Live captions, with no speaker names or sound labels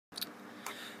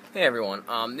Hey everyone,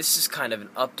 this is kind of an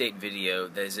update video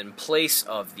that is in place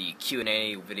of the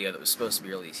Q&A video that was supposed to be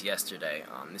released yesterday.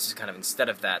 This is kind of instead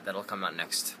of that, that'll come out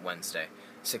next Wednesday,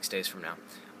 6 days from now.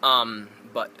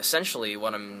 But essentially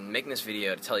what I'm making this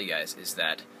video to tell you guys is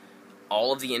that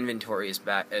all of the inventory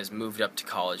is moved up to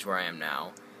college where I am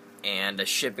now, and a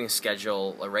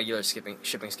regular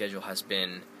shipping schedule has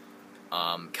been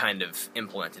kind of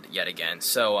implemented yet again.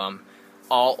 So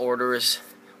all orders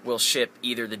will ship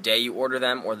either the day you order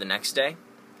them or the next day.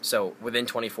 So within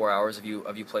 24 hours of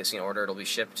you placing an order, it'll be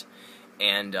shipped.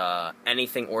 And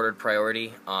anything ordered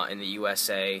priority in the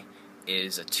USA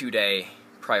is a 2-day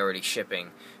priority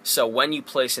shipping. So when you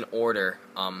place an order,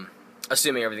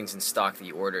 assuming everything's in stock that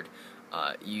you ordered,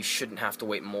 you shouldn't have to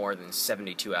wait more than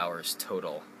 72 hours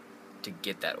total to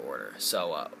get that order.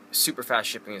 So super fast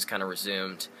shipping is kind of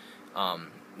resumed.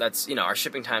 That's, our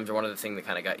shipping times are one of the things that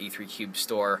kind of got E3 Cube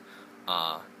Store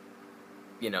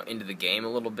into the game a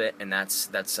little bit, and that's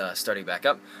starting back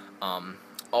up.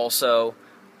 Also,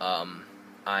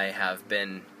 I have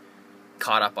been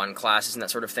caught up on classes and that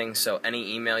sort of thing, so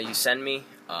any email you send me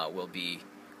will be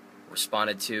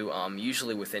responded to,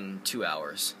 usually within 2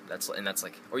 hours.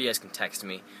 Or you guys can text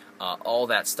me. All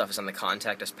that stuff is on the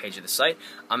Contact Us page of the site.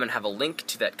 I'm going to have a link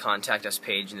to that Contact Us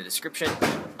page in the description.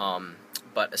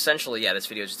 But essentially, yeah, this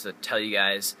video is just to tell you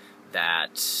guys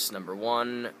that, number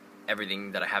one,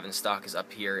 everything that I have in stock is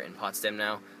up here in Potsdam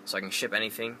now, so I can ship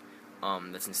anything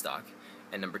that's in stock.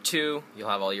 And number two, you'll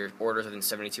have all your orders within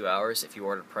 72 hours if you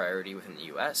order priority within the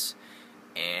U.S.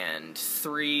 And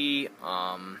three, you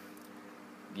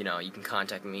can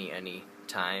contact me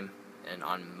anytime and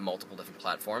on multiple different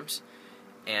platforms.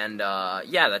 And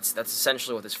yeah, that's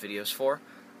essentially what this video is for.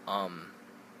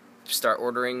 Start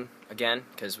ordering again,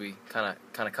 because we kind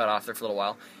of cut off there for a little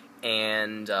while.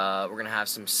 And we're going to have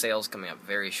some sales coming up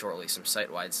very shortly, some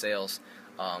site-wide sales.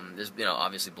 There's,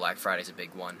 obviously Black Friday's a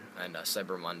big one, and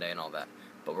Cyber Monday and all that.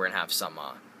 But we're going to have some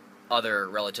other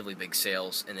relatively big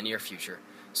sales in the near future.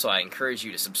 So I encourage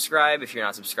you to subscribe if you're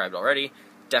not subscribed already.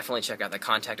 Definitely check out the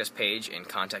Contact Us page and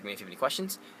contact me if you have any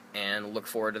questions. And look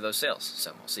forward to those sales.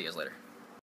 So I'll see you guys later.